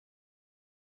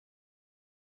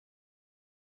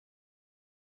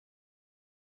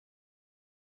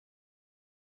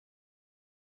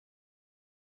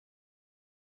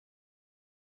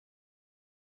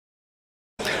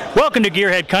Welcome to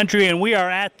Gearhead Country, and we are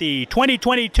at the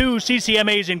 2022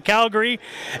 CCMAs in Calgary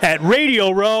at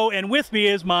Radio Row, and with me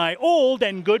is my old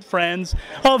and good friends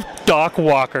of Doc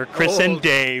Walker, Chris and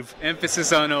Dave.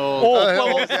 Emphasis on old.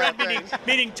 Old friend,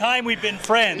 meaning time we've been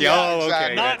friends. Yeah,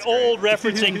 exactly. Not old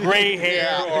referencing gray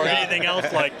hair or anything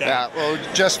else like that. Yeah,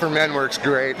 well, just for men works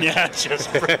great. Yeah, just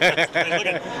for Look at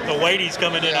the whiteies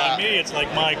coming in on me. It's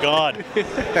like, my God.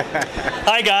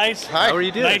 Hi, guys. Hi. How are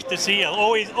you doing? Nice to see you.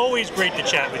 Always great to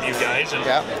chat with you guys. And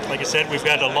like I said, we've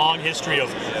got a long history of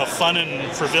fun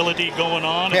and frivolity going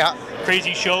on. Yeah.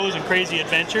 Crazy shows and crazy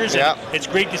adventures. And it's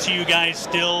great to see you guys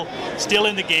still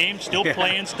in the game, still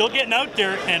playing, still getting out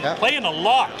there and playing a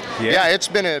lot. Yeah, it's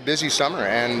been a busy summer,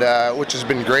 and which has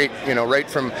been great. You know, right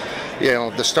from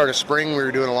the start of spring, we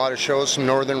were doing a lot of shows, some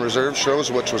Northern Reserve shows,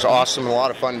 which was awesome. A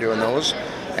lot of fun doing those.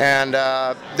 And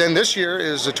then this year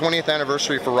is the 20th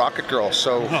anniversary for Rocket Girl.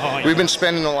 So we've been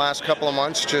spending the last couple of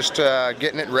months just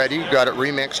getting it ready, got it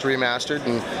remixed, remastered,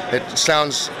 and it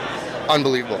sounds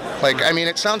unbelievable. Like, I mean,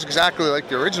 it sounds exactly like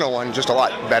the original one, just a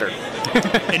lot better.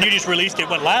 And you just released it,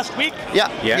 what, last week?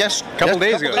 Yes. Couple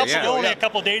days ago. Only a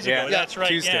couple days ago. That's right.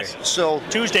 Tuesday. Yes. So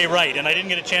Tuesday, right? And I didn't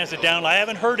get a chance to download. I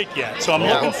haven't heard it yet, so I'm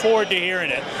looking forward to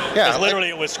hearing it. Because literally,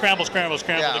 it was scramble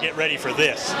to get ready for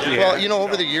this. Well,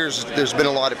 over the years, there's been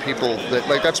a lot of people that,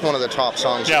 like, that's one of the top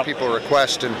songs that people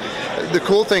request. And the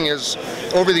cool thing is,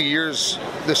 over the years,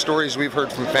 the stories we've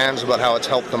heard from fans about how it's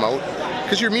helped them out.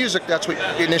 Because your music, that's what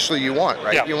initially you want,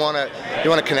 right? You want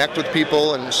to connect with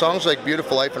people, and songs like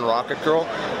Beautiful Life and Rocket Girl,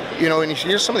 and you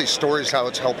hear some of these stories how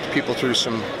it's helped people through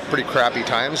some pretty crappy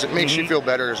times. It makes you feel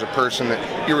better as a person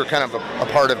that you were kind of a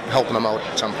part of helping them out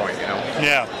at some point,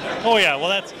 Yeah. Oh yeah. Well,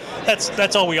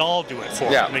 that's all we all do it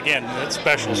for. Yeah. And again, that's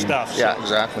special stuff. So. Yeah,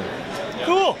 exactly.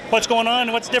 Cool. What's going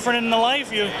on? What's different in the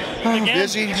life? You again?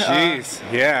 Busy. Jeez,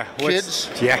 yeah.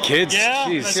 Kids. Kids. Yeah.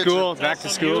 Jeez. School, back to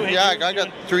school. Yeah, I got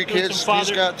 3 kids.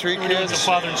 He's got 3 kids. Doing some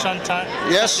father and son time.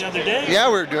 Yes. The other day. Yeah,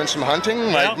 we were doing some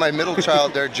hunting. My middle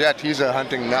child there, Jet, he's a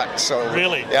hunting nut. So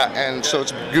really. Yeah, and so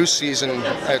it's goose season in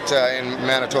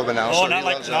Manitoba now. Oh,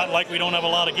 so not like we don't have a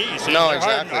lot of geese. No, They're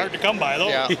exactly. hard to come by though.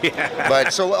 Yeah.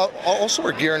 But so also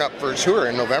we're gearing up for a tour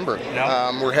in November.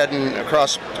 Yeah. We're heading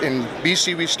across in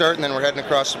BC. We start, and then we're heading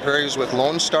across the prairies with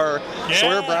Lone Star,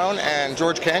 Sawyer Brown, and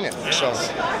George Canyon. Yes. So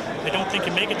I don't think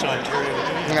you make it to Ontario,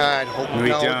 do you? I hope We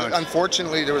no. don't.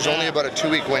 Unfortunately, there was only about a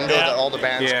 2-week window that all the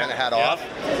bands kind of had off.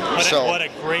 What a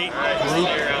great group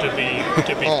to be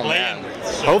playing with.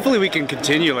 So. Hopefully we can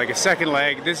continue like a second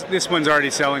leg. This one's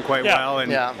already selling quite well,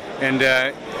 and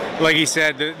like he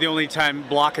said, the only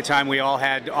block of time we all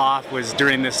had off was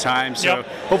during this time. So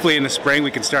hopefully in the spring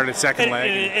we can start a second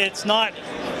leg. It's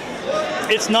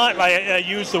not. I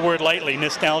use the word lightly,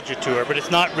 nostalgia tour, but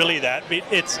it's not really that.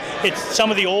 It's some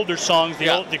of the older songs,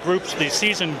 the groups, the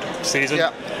season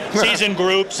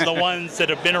groups, the ones that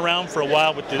have been around for a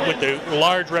while with the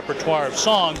large repertoire of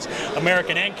songs,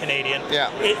 American and Canadian.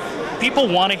 People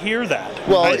want to hear that.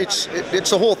 Well, it's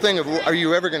the whole thing of, are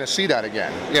you ever going to see that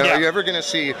again? Are you ever going to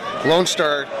see Lone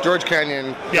Star, George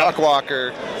Canyon, Doc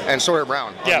Walker, and Sawyer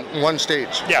Brown on one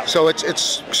stage? So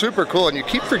it's super cool, and you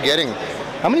keep forgetting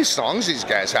how many songs these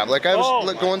guys have. Like I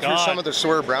was going through some of the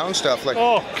Sawyer Brown stuff, like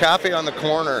Cafe on the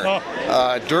Corner,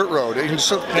 Dirt Road. And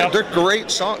so they're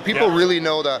great songs. People really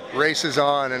know the Races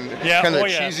On and kind of the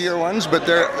cheesier ones, but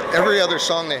every other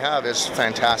song they have is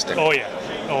fantastic. Oh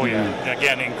yeah.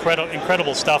 Again,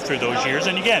 incredible stuff through those years.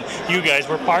 And again, you guys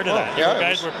were part of that. You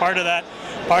guys were part of that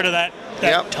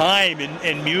time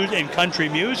in country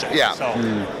music. So.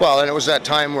 Well, and it was that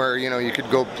time where you could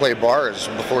go play bars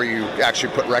before you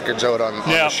actually put records out on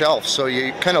the shelf. So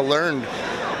you kind of learned,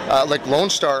 like Lone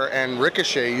Star and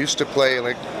Ricochet used to play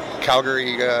like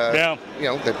Calgary,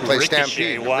 they play Ricochet,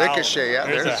 Stampede. wow. Ricochet,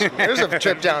 there's a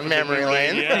trip down memory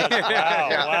lane.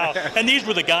 Wow. And these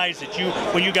were the guys that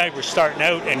when you guys were starting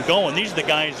out and going, these are the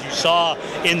guys you saw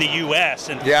in the U.S.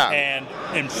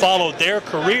 and followed their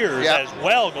careers as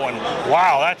well, going,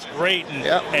 wow, that's great,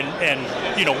 and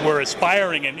we're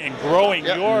aspiring and growing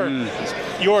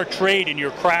your trade and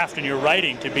your craft and your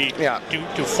writing to be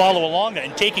to follow along that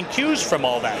and taking cues from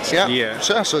all that.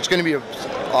 So it's going to be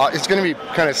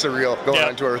kind of surreal going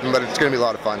on tour with them, but it's going to be a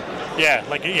lot of fun.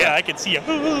 I can see you.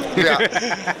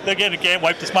 Again, you can't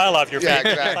wipe the smile off your face.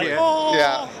 Exactly.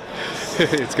 Like,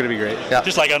 It's going to be great. Yeah.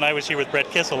 Just like when I was here with Brett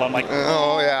Kissel, I'm like,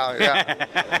 oh yeah.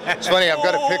 It's funny.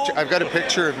 I've got a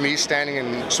picture of me standing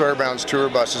in Sawyer Brown's tour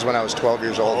buses when I was 12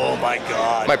 years old. Oh my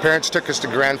God. My parents took us to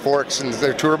Grand Forks, and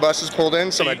their tour buses pulled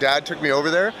in. So my dad took me over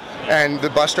there, and the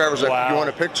bus driver was like, "You want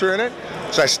a picture in it?"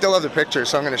 So I still have the picture,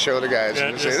 so I'm going to show the guys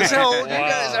and say, "This is how old you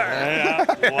guys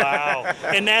are." Yeah. Wow.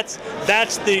 And that's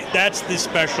the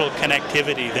special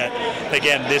connectivity that,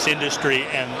 again, this industry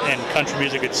and country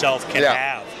music itself can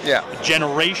have. Yeah.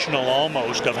 Generational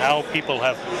almost of how people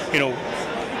have,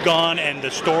 gone and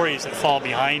the stories that fall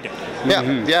behind it. Yeah,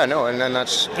 yeah, no, and then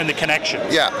that's... And the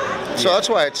connections. Yeah. So that's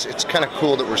why it's kind of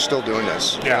cool that we're still doing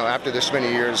this. You know, after this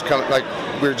many years, like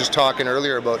we were just talking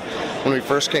earlier about when we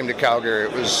first came to Calgary,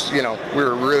 it was, we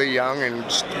were really young and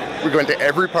we went to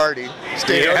every party,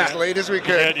 stayed out as late as we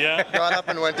could, got up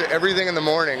and went to everything in the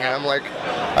morning, and I'm like,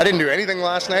 I didn't do anything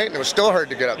last night, and it was still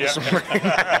hard to get up this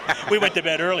morning. We went to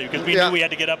bed early because we knew we had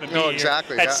to get up and be here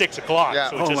at 6 o'clock. Yeah.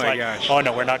 So it's just gosh. Oh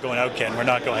no, we're not going out, Ken. We're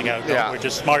not going out. No, we're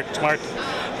just smart.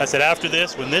 I said, after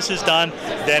this, when this is done,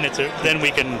 then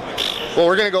we can... Well,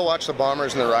 we're going to go watch the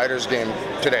Bombers and the Riders game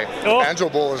today. Angel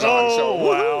Bowl is on, so...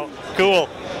 wow. Cool.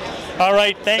 All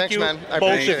right, thanks, you, man.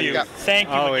 both of you. Yeah. Thank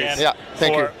you again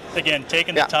for again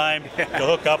taking the time to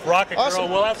hook up. Rocket Girl,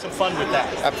 we'll have some fun with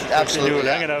that. Absolutely.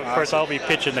 Of course, I'll be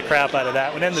pitching the crap out of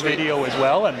that one and the video as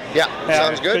well. And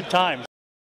sounds good. Good times.